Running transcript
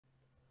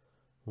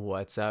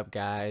What's up,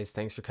 guys?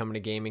 Thanks for coming to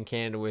Gaming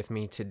Canada with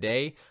me.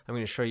 Today I'm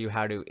going to show you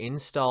how to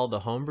install the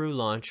Homebrew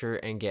Launcher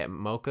and get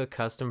Mocha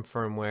custom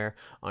firmware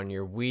on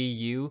your Wii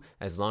U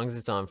as long as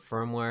it's on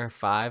firmware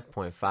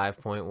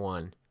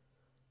 5.5.1.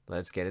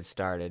 Let's get it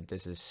started.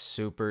 This is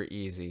super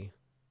easy.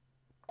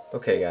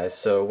 Okay guys,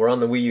 so we're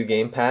on the Wii U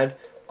gamepad.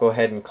 Go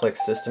ahead and click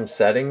System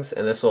Settings,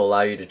 and this will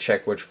allow you to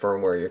check which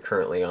firmware you're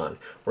currently on.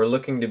 We're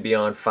looking to be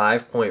on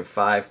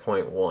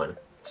 5.5.1,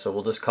 so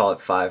we'll just call it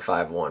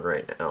 5.5.1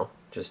 right now,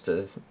 just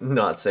to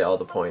not say all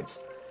the points.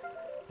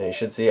 Now you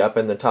should see up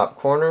in the top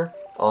corner,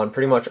 on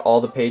pretty much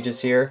all the pages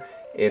here,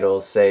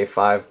 it'll say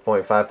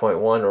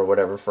 5.5.1 or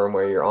whatever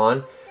firmware you're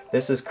on.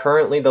 This is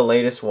currently the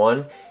latest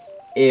one.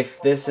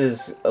 If this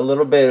is a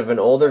little bit of an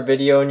older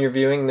video and you're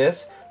viewing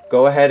this,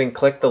 go ahead and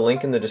click the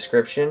link in the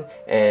description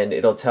and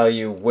it'll tell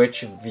you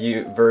which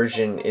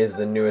version is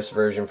the newest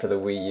version for the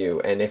Wii U.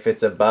 And if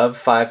it's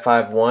above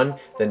 5.5.1,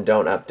 then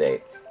don't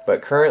update.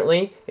 But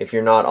currently, if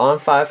you're not on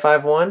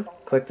 5.5.1,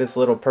 click this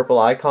little purple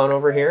icon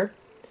over here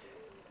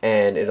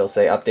and it'll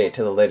say update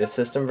to the latest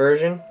system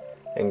version,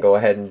 and go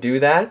ahead and do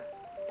that.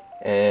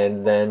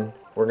 And then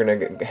we're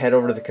going to head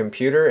over to the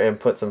computer and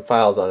put some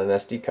files on an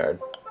SD card.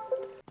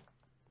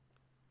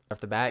 Off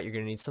the bat, you're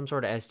going to need some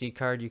sort of SD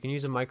card. You can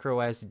use a micro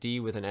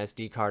SD with an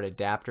SD card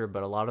adapter,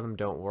 but a lot of them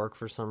don't work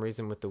for some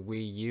reason with the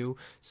Wii U,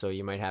 so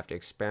you might have to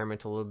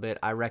experiment a little bit.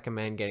 I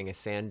recommend getting a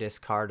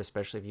SanDisk card,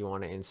 especially if you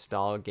want to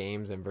install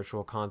games and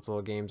virtual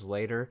console games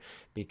later,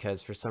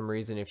 because for some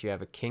reason if you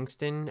have a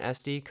Kingston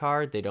SD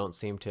card, they don't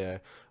seem to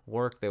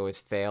work. They always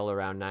fail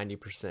around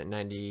 90%,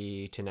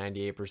 90 to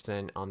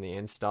 98% on the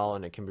install,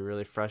 and it can be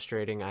really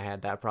frustrating. I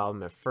had that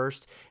problem at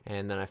first,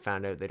 and then I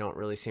found out they don't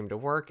really seem to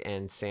work,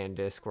 and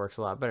SanDisk works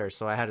a lot better.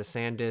 So I had a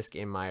SanDisk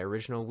in my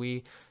original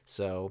Wii,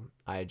 so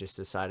I just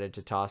decided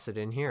to toss it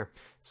in here.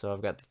 So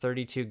I've got the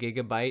 32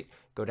 gigabyte.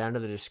 Go down to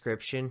the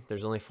description.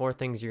 There's only 4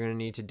 things you're going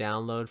to need to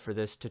download for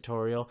this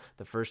tutorial.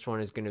 The first one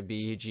is going to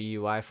be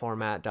GUI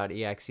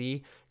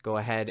format.exe. Go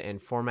ahead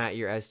and format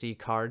your SD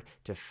card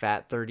to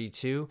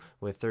Fat32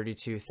 with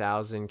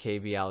 32,000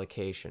 KB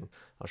allocation.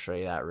 I'll show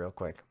you that real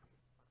quick.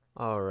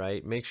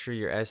 Alright, make sure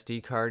your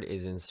SD card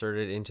is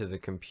inserted into the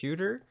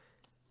computer.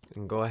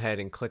 And go ahead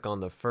and click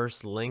on the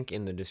first link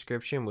in the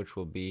description, which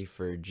will be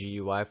for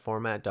GUI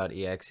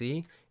format.exe.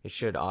 It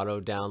should auto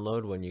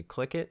download when you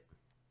click it.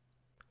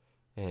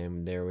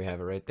 And there we have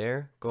it right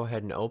there. Go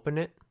ahead and open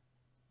it.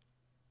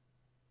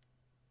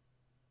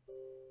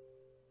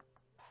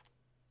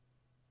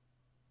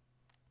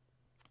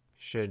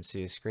 Should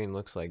see a screen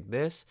looks like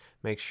this.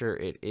 Make sure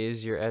it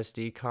is your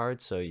SD card.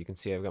 So you can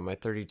see I've got my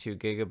 32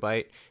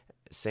 gigabyte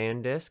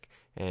SanDisk,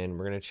 and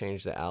we're going to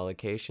change the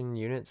allocation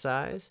unit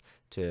size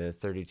to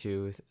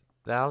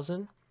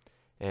 32,000,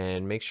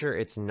 and make sure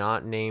it's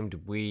not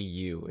named Wii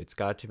U. It's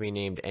got to be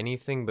named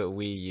anything but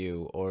Wii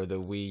U, or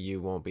the Wii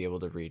U won't be able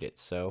to read it.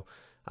 So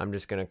I'm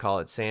just going to call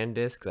it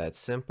SanDisk. That's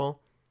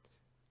simple,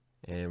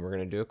 and we're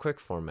going to do a quick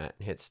format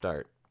and hit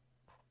start.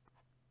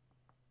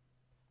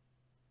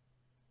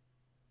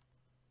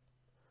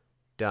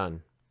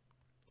 Done.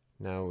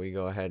 Now we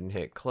go ahead and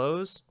hit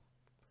close.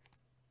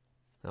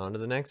 On to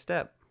the next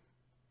step.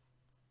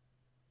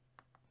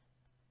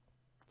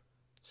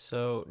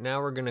 So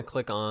now we're going to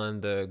click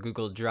on the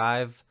Google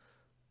Drive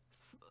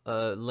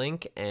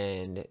link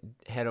and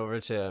head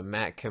over to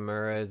Matt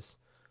Kimura's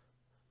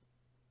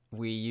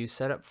Wii U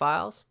setup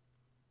files.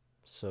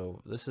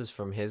 So this is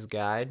from his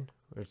guide.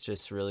 It's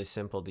just really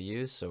simple to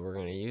use, so we're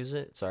going to use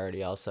it. It's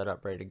already all set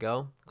up, ready to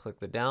go. Click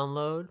the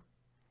download.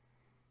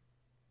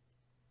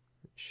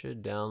 It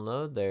should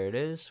download. There it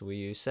is. Wii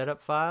U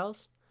setup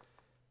files.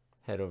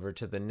 Head over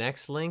to the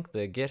next link,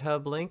 the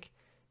GitHub link,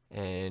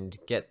 and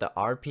get the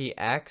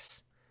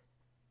RPX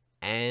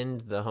and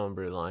the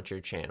Homebrew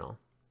Launcher channel.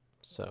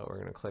 So we're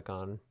going to click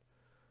on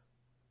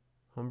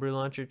Homebrew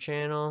Launcher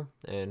channel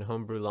and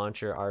Homebrew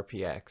Launcher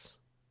RPX.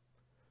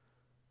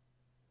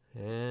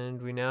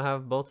 And we now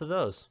have both of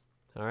those.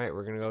 Alright,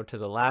 we're going to go to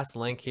the last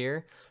link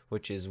here,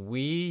 which is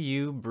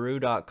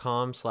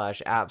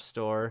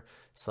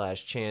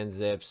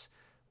wiiubrew.com/appstore/chanzips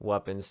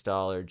wup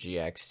installer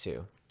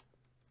gx2.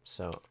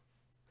 So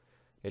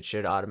it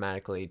should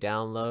automatically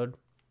download,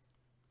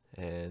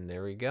 and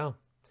there we go.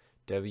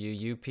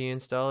 WUP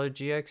installer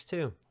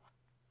GX2.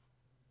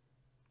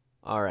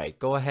 Alright,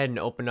 go ahead and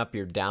open up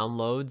your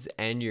downloads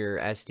and your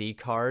SD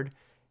card,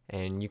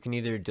 and you can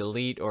either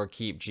delete or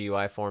keep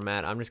GUI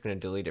format. I'm just going to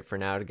delete it for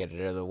now to get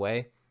it out of the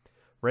way.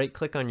 Right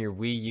click on your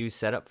Wii U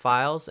setup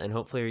files, and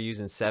hopefully you're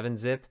using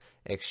 7-zip,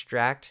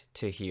 extract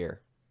to here.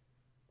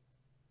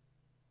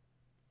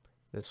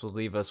 This will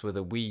leave us with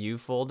a Wii U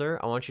folder.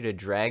 I want you to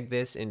drag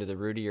this into the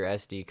root of your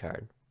SD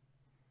card.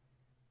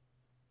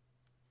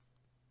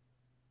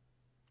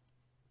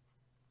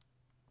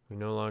 We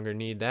no longer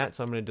need that,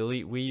 so I'm going to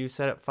delete Wii U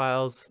setup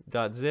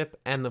files.zip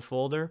and the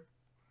folder.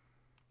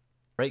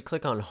 Right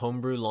click on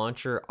Homebrew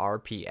Launcher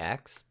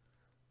RPX.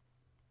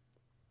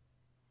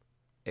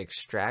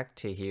 Extract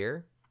to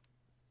here.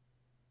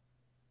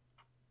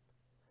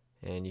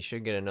 And you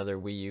should get another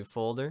Wii U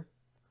folder.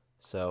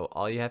 So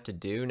all you have to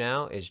do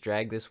now is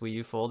drag this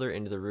WiiU folder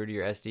into the root of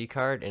your SD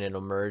card and it'll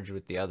merge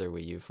with the other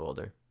WiiU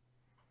folder.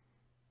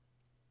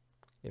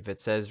 If it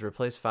says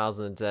replace files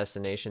in the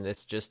destination, this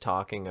is just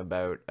talking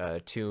about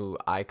two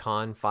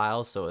icon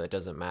files, so it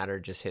doesn't matter,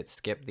 just hit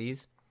skip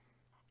these.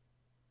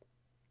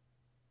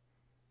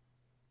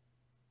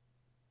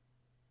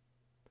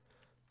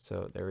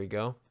 So there we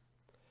go.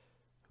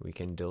 We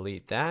can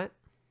delete that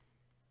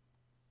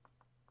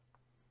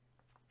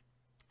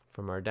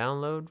from our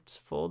downloads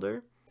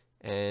folder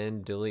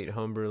and delete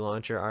Homebrew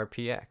Launcher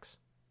RPX.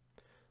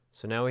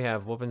 So now we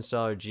have WIP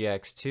Installer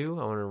GX2.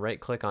 I want to right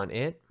click on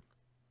it,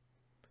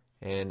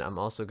 and I'm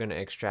also going to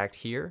extract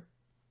here,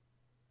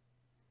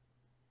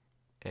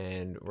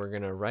 and we're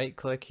going to right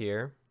click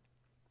here,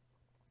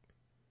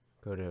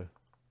 go to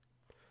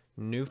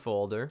new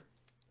folder,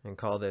 and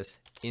call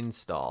this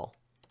install.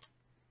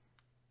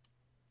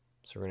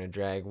 So we're going to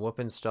drag WIP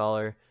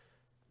Installer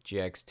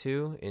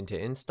GX2 into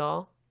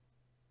install,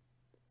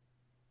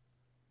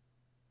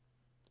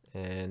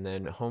 and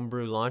then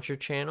Homebrew Launcher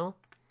channel.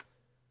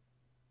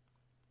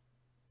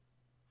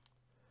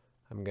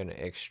 I'm going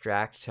to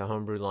extract to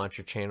Homebrew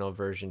Launcher channel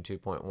version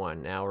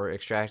 2.1. Now we're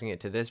extracting it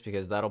to this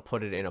because that'll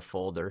put it in a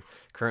folder.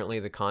 Currently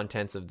the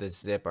contents of this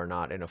zip are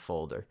not in a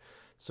folder.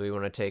 So we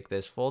want to take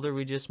this folder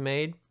we just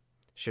made,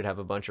 should have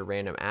a bunch of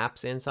random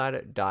apps inside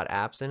it,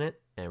 .apps in it,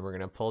 and we're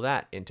going to pull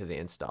that into the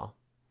install.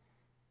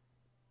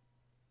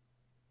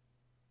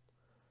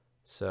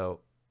 So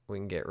we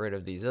can get rid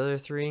of these other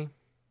three,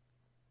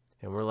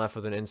 and we're left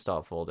with an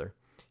install folder.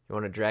 You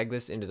want to drag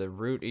this into the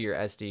root of your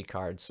SD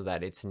card so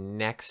that it's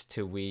next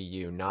to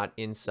WiiU, not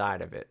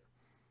inside of it.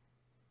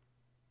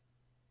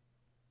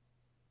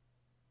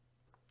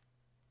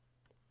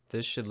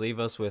 This should leave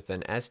us with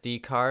an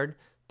SD card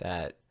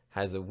that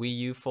has a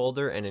WiiU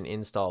folder and an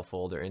install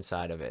folder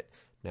inside of it.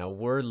 Now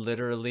we're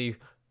literally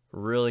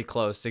really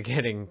close to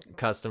getting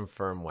custom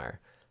firmware.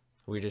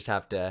 We just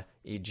have to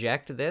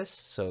eject this,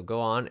 so go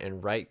on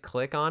and right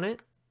click on it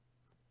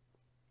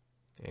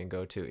and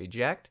go to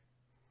eject.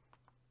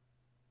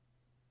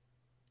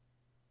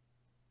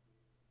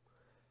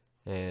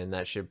 And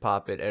that should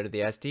pop it out of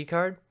the SD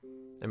card,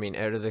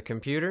 out of the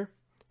computer,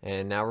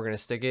 and now we're going to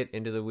stick it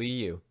into the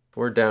WiiU.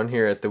 We're down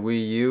here at the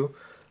WiiU.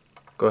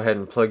 Go ahead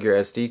and plug your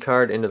SD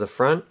card into the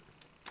front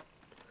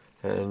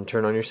and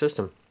turn on your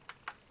system.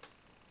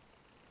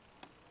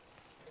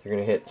 You're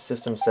going to hit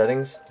system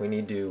settings. We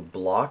need to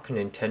block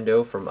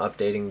Nintendo from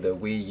updating the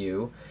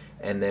WiiU,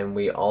 and then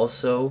we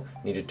also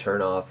need to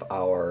turn off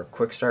our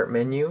quick start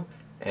menu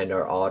and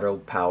our auto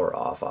power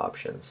off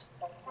options.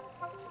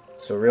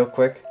 So real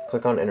quick,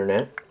 click on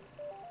internet,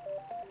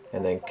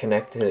 and then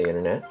connect to the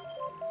internet,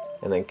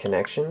 and then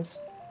connections.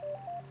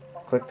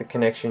 Click the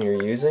connection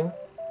you're using,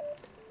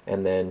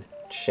 and then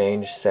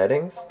change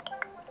settings,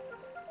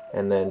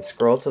 and then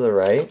scroll to the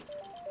right,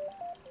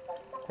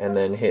 and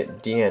then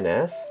hit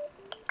DNS.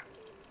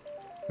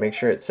 Make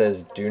sure it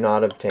says do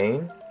not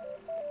obtain,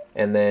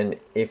 and then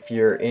if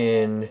you're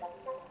in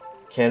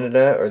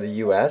Canada or the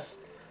US,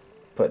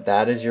 put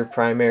that as your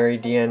primary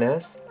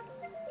DNS,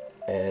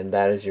 and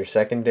that is your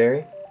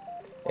secondary.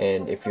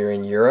 And if you're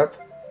in Europe,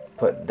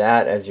 put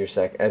that as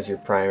your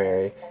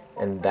primary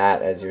and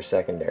that as your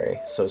secondary.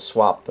 So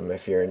swap them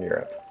if you're in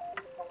Europe.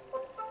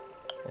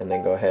 And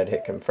then go ahead,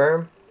 hit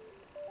confirm.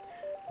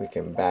 We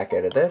can back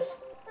out of this.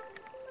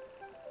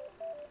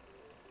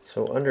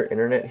 So under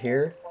internet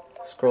here,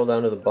 scroll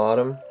down to the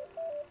bottom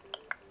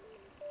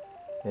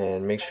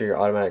and make sure your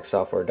automatic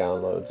software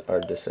downloads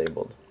are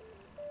disabled.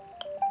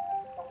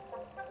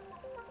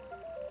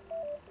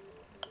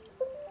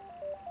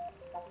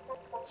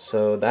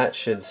 So that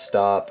should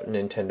stop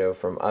Nintendo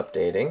from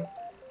updating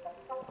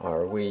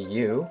our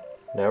WiiU.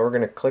 Now we're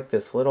going to click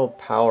this little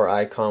power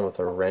icon with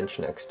a wrench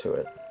next to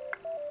it.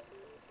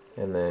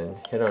 And then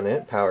hit on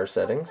it, power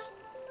settings.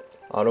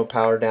 Auto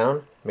power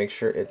down, make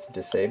sure it's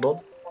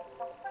disabled.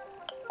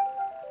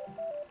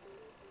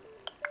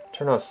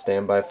 Turn off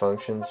standby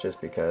functions just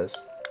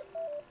because.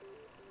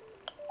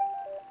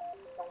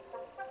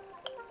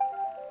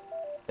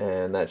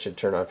 And that should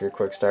turn off your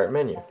quick start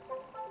menu.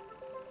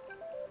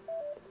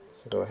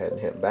 So go ahead and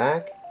hit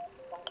back,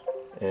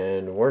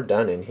 and we're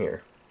done in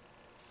here.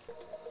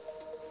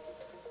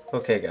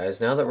 Okay guys,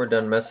 now that we're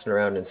done messing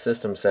around in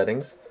system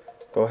settings,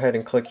 go ahead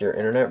and click your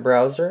internet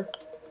browser.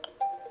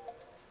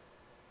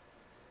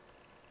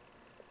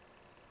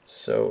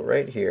 So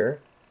right here,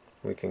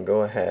 we can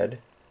go ahead,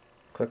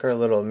 click our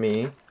little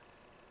me,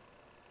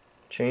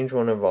 change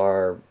one of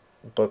our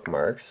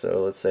bookmarks,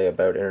 so let's say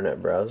about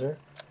internet browser.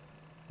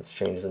 Let's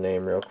change the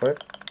name real quick.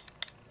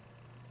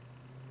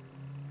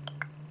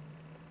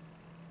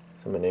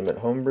 So I'm going to name it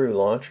Homebrew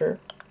Launcher,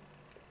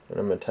 and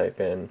I'm going to type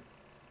in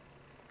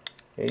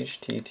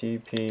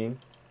HTTP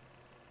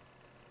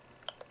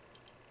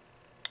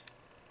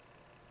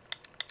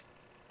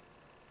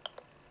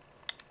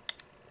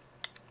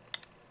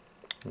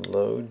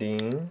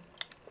loading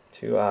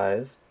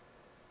 .ovh/firmware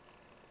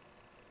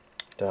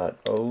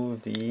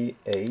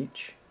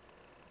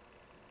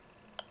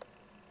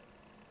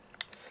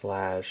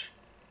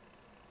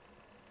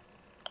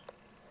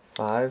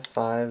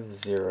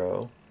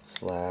 550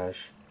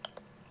 slash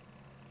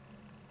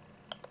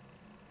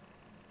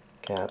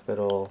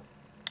capital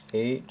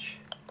H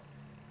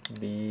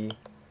B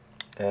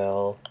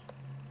L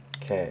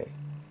K,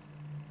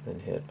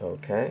 then hit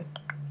OK.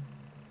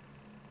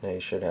 Now you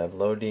should have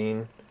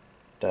loading.ovh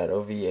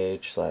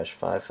slash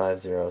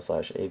 550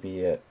 slash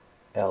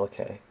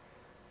ABLK.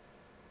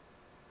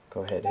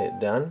 Go ahead, hit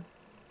done.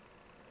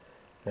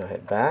 Now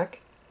hit back.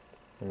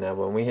 And now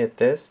when we hit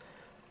this,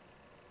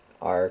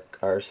 our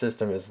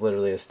system is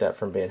literally a step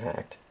from being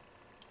hacked.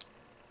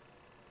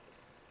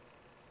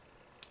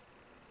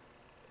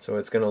 So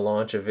it's going to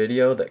launch a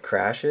video that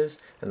crashes,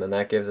 and then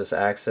that gives us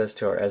access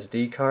to our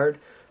SD card,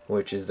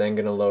 which is then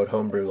going to load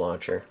Homebrew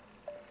Launcher.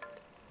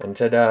 And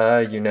ta-da,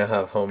 you now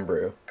have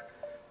Homebrew.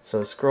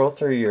 So scroll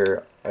through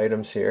your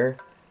items here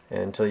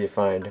until you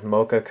find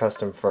Mocha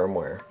Custom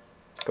Firmware.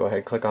 Go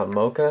ahead, click on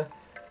Mocha,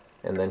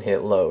 and then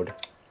hit load.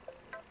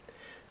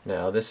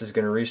 Now this is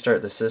going to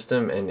restart the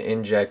system and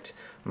inject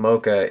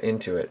Mocha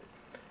into it.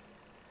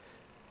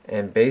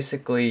 And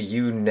basically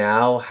you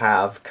now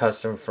have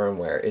custom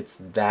firmware. It's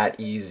that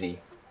easy.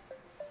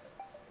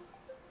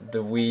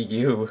 The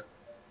WiiU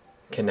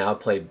can now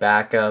play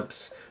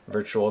backups,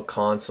 virtual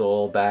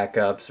console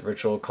backups,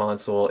 virtual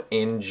console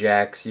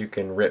injects. You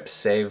can rip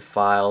save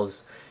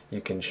files, you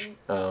can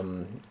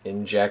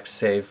inject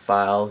save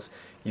files,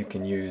 you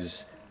can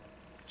use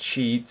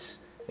cheats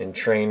and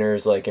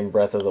trainers like in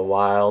Breath of the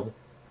Wild.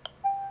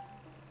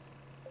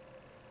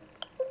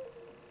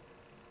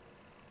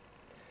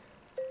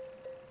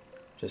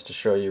 Just to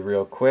show you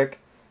real quick,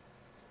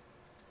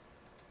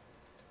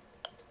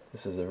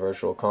 this is a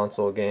virtual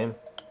console game.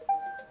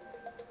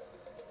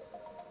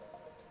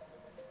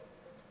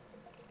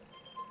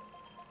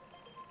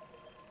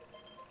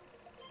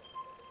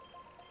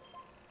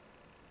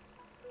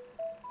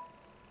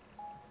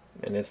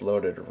 And it's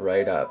loaded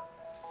right up.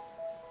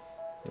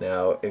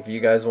 Now, if you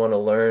guys want to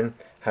learn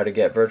how to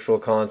get virtual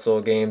console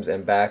games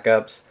and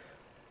backups,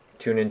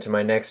 tune into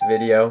my next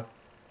video,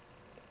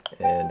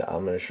 and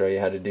I'm going to show you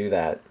how to do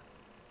that.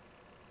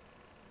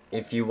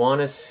 If you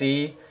want to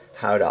see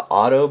how to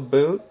auto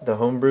boot the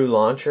Homebrew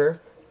Launcher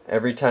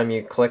every time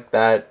you click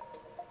that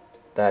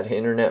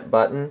internet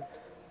button,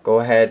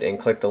 go ahead and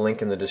click the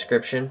link in the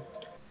description.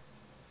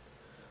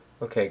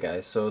 Okay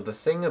guys, so the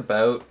thing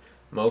about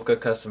Mocha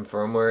Custom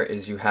Firmware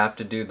is you have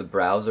to do the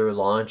browser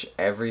launch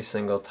every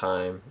single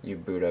time you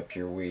boot up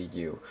your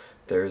WiiU.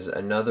 There's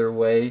another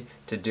way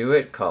to do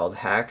it called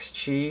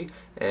HacksChi,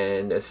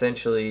 and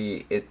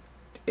essentially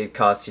it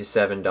costs you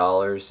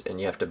 $7 and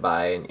you have to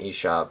buy an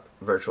eShop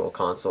virtual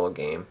console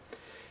game.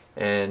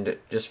 And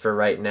just for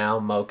right now,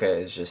 Mocha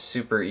is just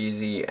super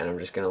easy, and I'm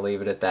just going to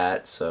leave it at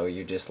that. So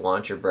you just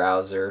launch your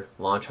browser,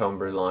 launch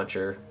Homebrew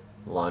Launcher,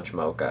 launch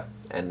Mocha,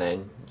 and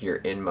then you're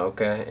in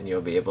Mocha and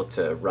you'll be able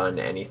to run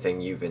anything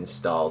you've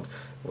installed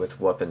with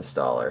WUP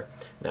Installer.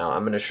 Now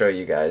I'm going to show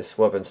you guys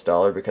WUP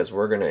Installer because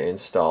we're going to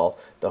install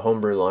the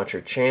Homebrew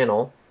Launcher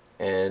channel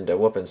and a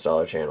WUP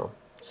Installer channel.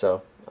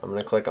 So I'm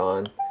going to click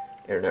on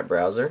Internet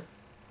Browser.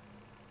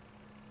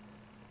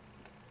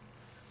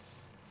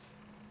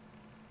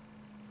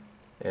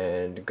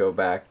 And go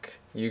back.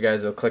 You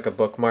guys will click a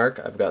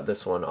bookmark. I've got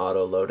this one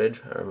auto loaded.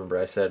 I remember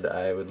I said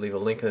I would leave a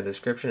link in the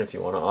description if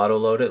you want to auto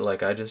load it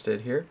like I just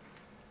did here.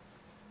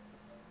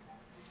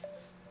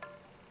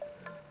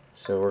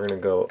 So we're going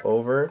to go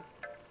over.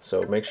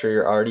 So make sure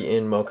you're already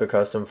in Mocha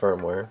Custom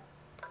Firmware.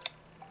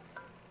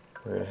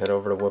 We're going to head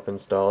over to WUP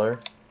Installer,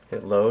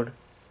 hit load.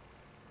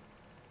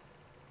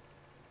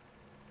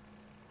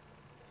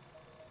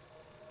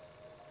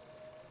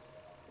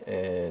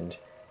 And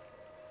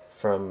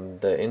from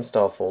the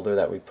install folder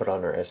that we put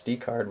on our SD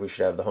card, we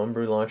should have the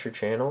Homebrew Launcher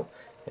channel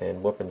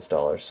and WUP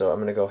Installer. So I'm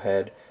going to go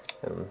ahead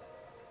and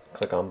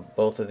click on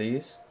both of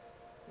these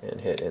and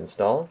hit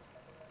install.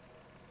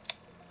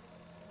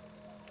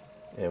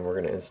 And we're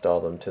going to install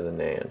them to the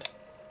NAND.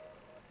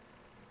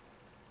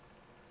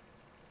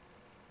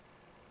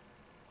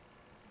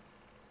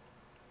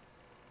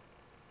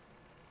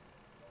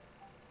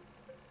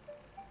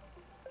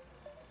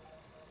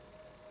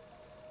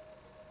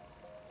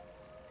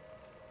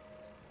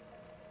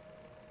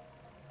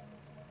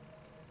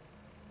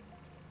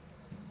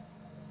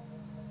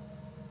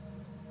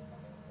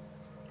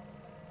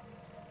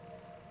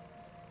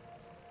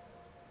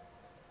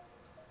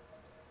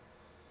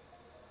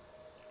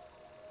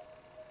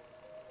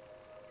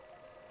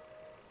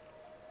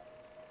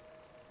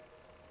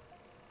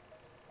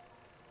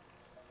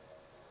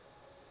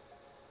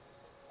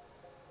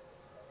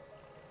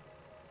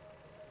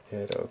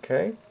 Hit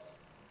OK.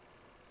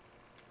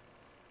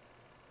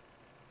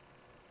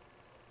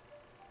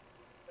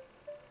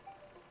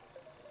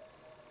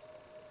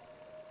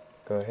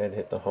 Go ahead and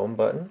hit the home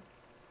button.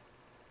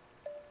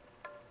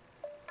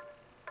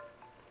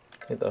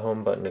 Hit the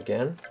home button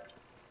again.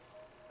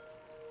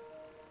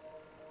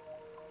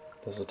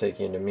 This will take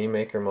you into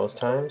MeMaker most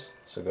times,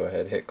 so go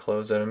ahead and hit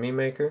close out of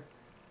MeMaker.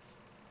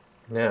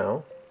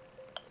 Now,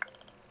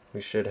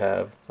 we should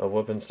have a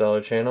WIP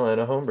installer channel and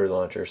a Homebrew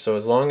Launcher. So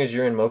as long as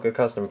you're in Mocha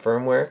Custom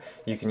Firmware,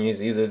 you can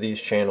use either of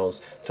these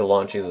channels to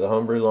launch either the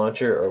Homebrew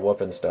Launcher or WIP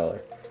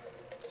installer.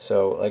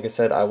 So like I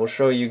said, I will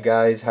show you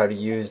guys how to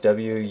use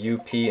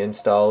WUP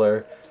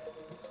installer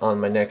on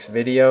my next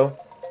video,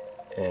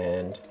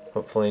 and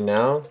hopefully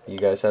now you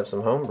guys have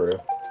some Homebrew.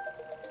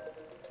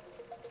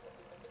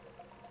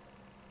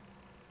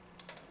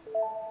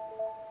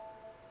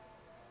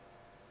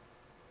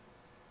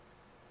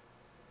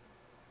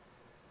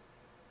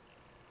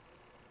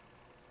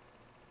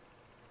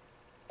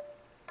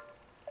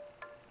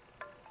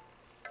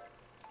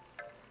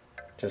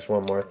 Just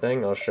one more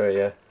thing I'll show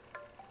you.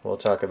 We'll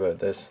talk about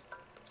this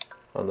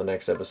on the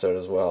next episode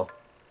as well.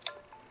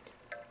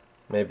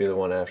 Maybe the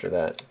one after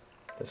that.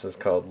 This is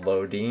called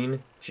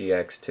Lodine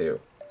GX2.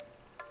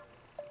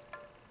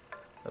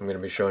 I'm going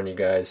to be showing you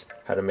guys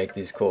how to make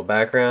these cool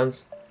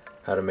backgrounds,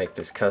 how to make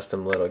this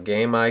custom little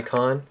game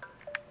icon.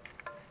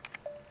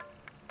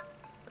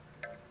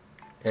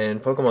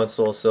 And Pokemon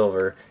Soul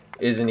Silver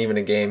isn't even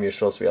a game you're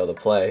supposed to be able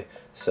to play,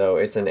 so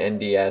it's an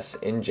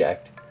NDS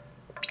inject.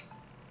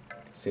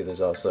 See,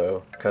 there's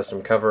also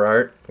custom cover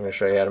art. I'm going to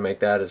show you how to make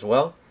that as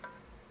well.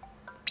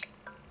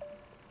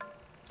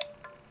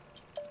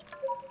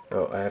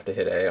 Oh, I have to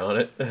hit A on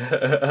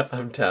it.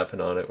 I'm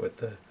tapping on it with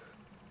the...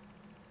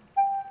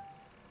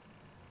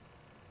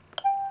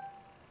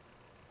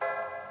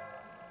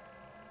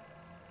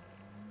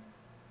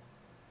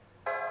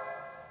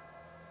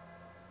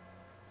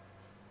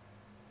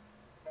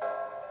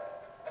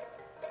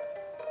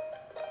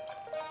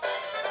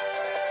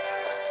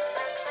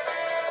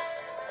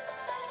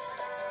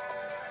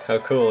 How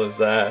cool is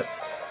that?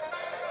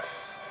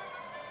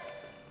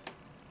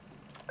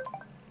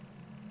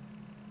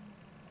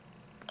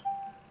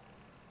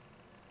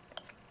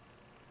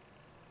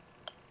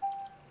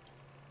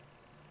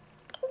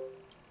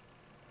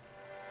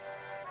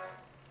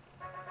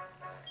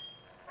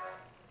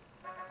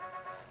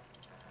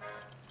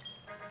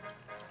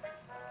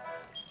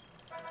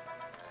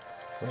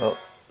 Well,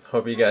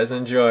 hope you guys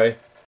enjoy.